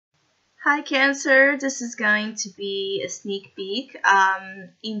Hi Cancer, this is going to be a sneak peek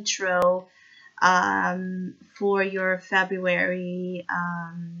intro for your February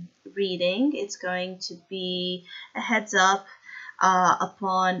reading. It's going to be a heads up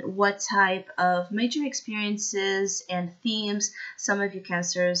upon what type of major experiences and themes some of you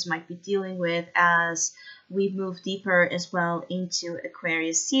Cancers might be dealing with as we move deeper as well into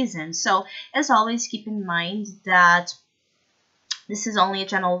Aquarius season. So, as always, keep in mind that this is only a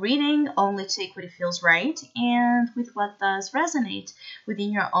general reading, only take what it feels right and with what does resonate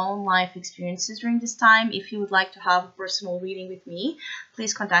within your own life experiences during this time. If you would like to have a personal reading with me,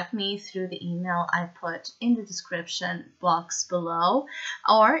 please contact me through the email I put in the description box below.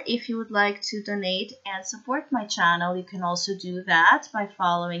 Or if you would like to donate and support my channel, you can also do that by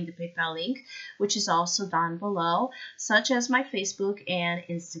following the PayPal link, which is also down below, such as my Facebook and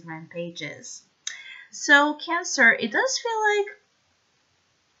Instagram pages. So Cancer, it does feel like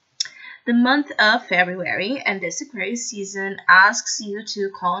the month of February and this Aquarius season asks you to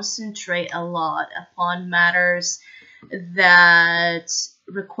concentrate a lot upon matters that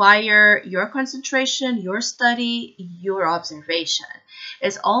require your concentration, your study, your observation.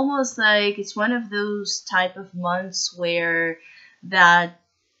 It's almost like it's one of those type of months where that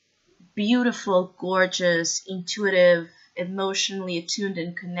beautiful, gorgeous, intuitive, emotionally attuned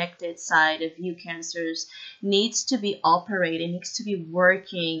and connected side of you Cancers needs to be operating, needs to be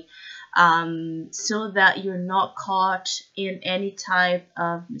working so that you're not caught in any type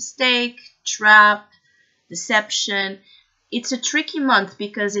of mistake, trap, deception. It's a tricky month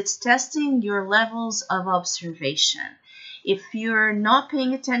because it's testing your levels of observation. If you're not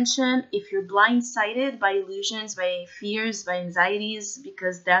paying attention, if you're blindsided by illusions, by fears, by anxieties,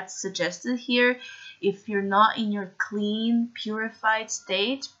 because that's suggested here, if you're not in your clean, purified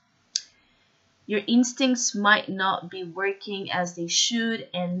state, your instincts might not be working as they should,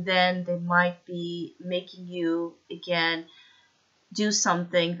 and then they might be making you, again, do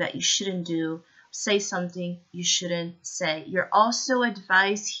something that you shouldn't do, say something you shouldn't say. You're also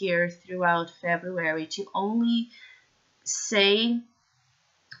advised here throughout February to only say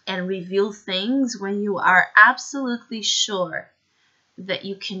and reveal things when you are absolutely sure that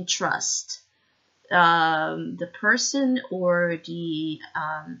you can trust the person or the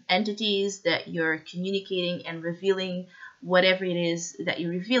entities that you're communicating and revealing whatever it is that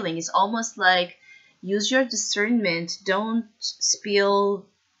you're revealing. It's almost like use your discernment. Don't spill,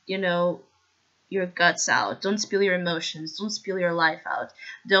 your guts out. Don't spill your emotions. Don't spill your life out.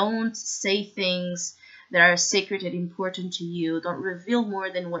 Don't say things that are sacred and important to you. Don't reveal more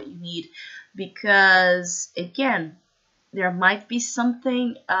than what you need because, again, there might be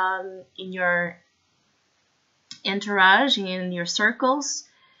something in your entourage, in your circles,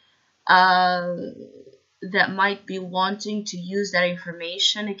 that might be wanting to use that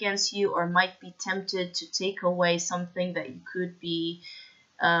information against you or might be tempted to take away something that you could be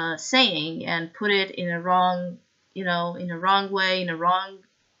saying and put it in a wrong, in a wrong way, in a wrong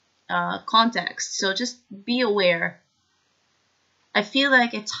context. So just be aware. I feel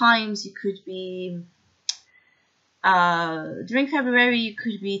like at times you could be during February, you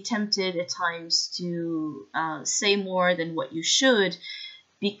could be tempted at times to say more than what you should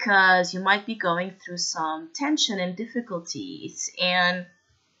because you might be going through some tension and difficulties. And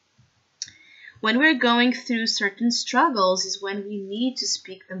when we're going through certain struggles is when we need to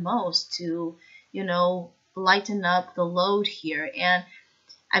speak the most to, lighten up the load here. And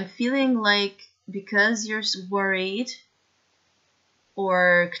I'm feeling like because you're worried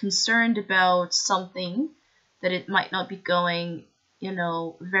or concerned about something, that it might not be going,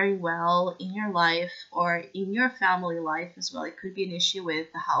 very well in your life or in your family life as well. It could be an issue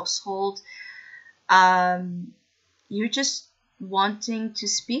with the household. You're just wanting to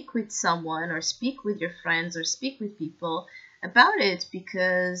speak with someone or speak with your friends or speak with people about it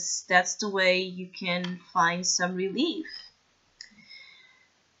because that's the way you can find some relief.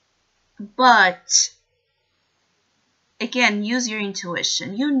 But again, use your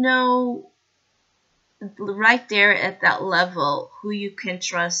intuition. Right there at that level who you can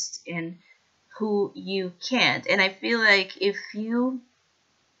trust and who you can't. And I feel like if you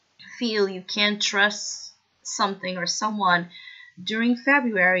feel you can't trust something or someone during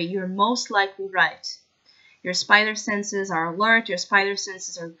February, you're most likely right. Your spider senses are alert. Your spider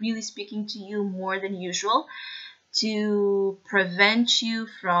senses are really speaking to you more than usual to prevent you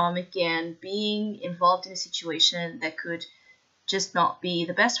from, again, being involved in a situation that could just not be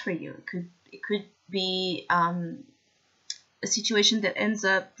the best for you. It could be a situation that ends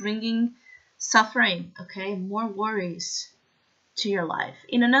up bringing suffering, okay, more worries to your life.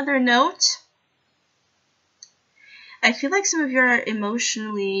 In another note, I feel like some of you are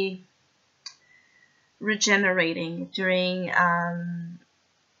emotionally regenerating during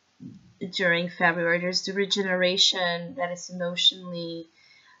February. There's the regeneration that is emotionally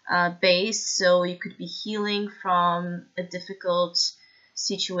based, so you could be healing from a difficult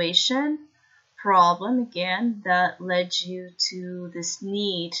situation, problem again, that led you to this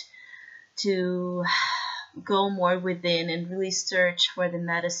need to go more within and really search for the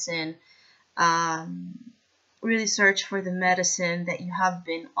medicine, that you have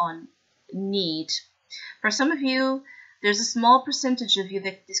been on need. For some of you, there's a small percentage of you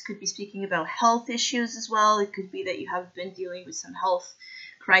that this could be speaking about health issues as well. It could be that you have been dealing with some health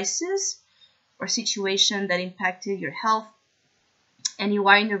crisis or situation that impacted your health, and you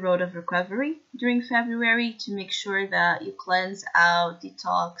are in the road of recovery during February to make sure that you cleanse out,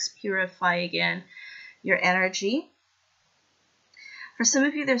 detox, purify again your energy. For some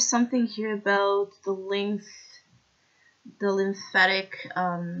of you, there's something here about the lymphatic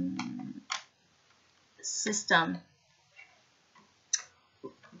system,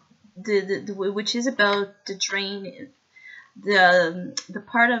 which is about the drain, the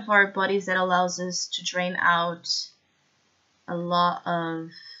part of our bodies that allows us to drain out a lot of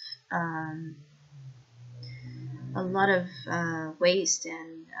waste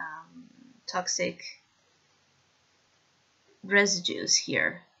and toxic residues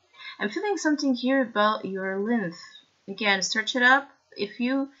here. I'm feeling something here about your lymph. Again, search it up. If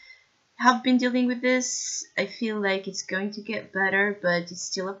you have been dealing with this, I feel like it's going to get better, but it's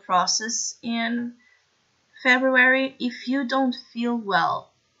still a process in February. If you don't feel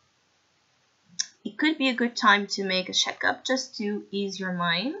well, it could be a good time to make a checkup just to ease your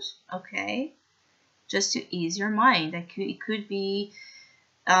mind, okay? Just to ease your mind. It could be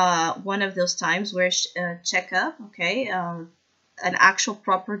one of those times where checkup, okay, an actual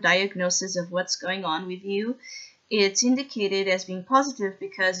proper diagnosis of what's going on with you. It's indicated as being positive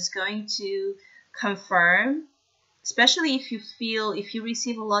because it's going to confirm, especially if you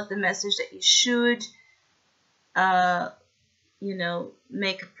receive a lot the message that you should,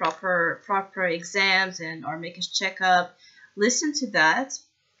 make proper exams or make a checkup. Listen to that,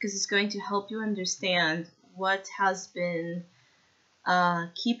 because it's going to help you understand what has been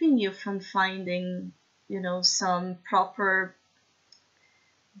keeping you from finding, some proper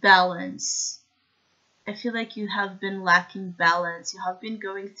balance. I feel like you have been lacking balance. You have been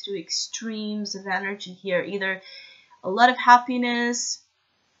going through extremes of energy here, either a lot of happiness,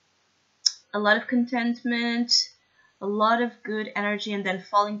 a lot of contentment, a lot of good energy, and then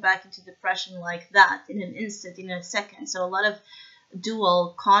falling back into depression like that in an instant, in a second. So a lot of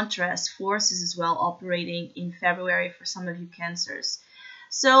dual contrast forces as well operating in February for some of you Cancers.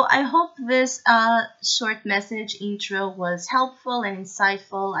 So I hope this short message intro was helpful and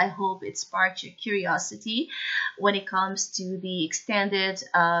insightful. I hope it sparked your curiosity when it comes to the extended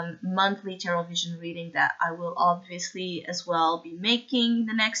monthly tarot vision reading that I will obviously as well be making in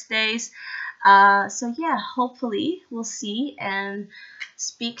the next days. So yeah, hopefully we'll see and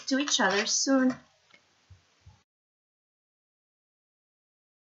speak to each other soon.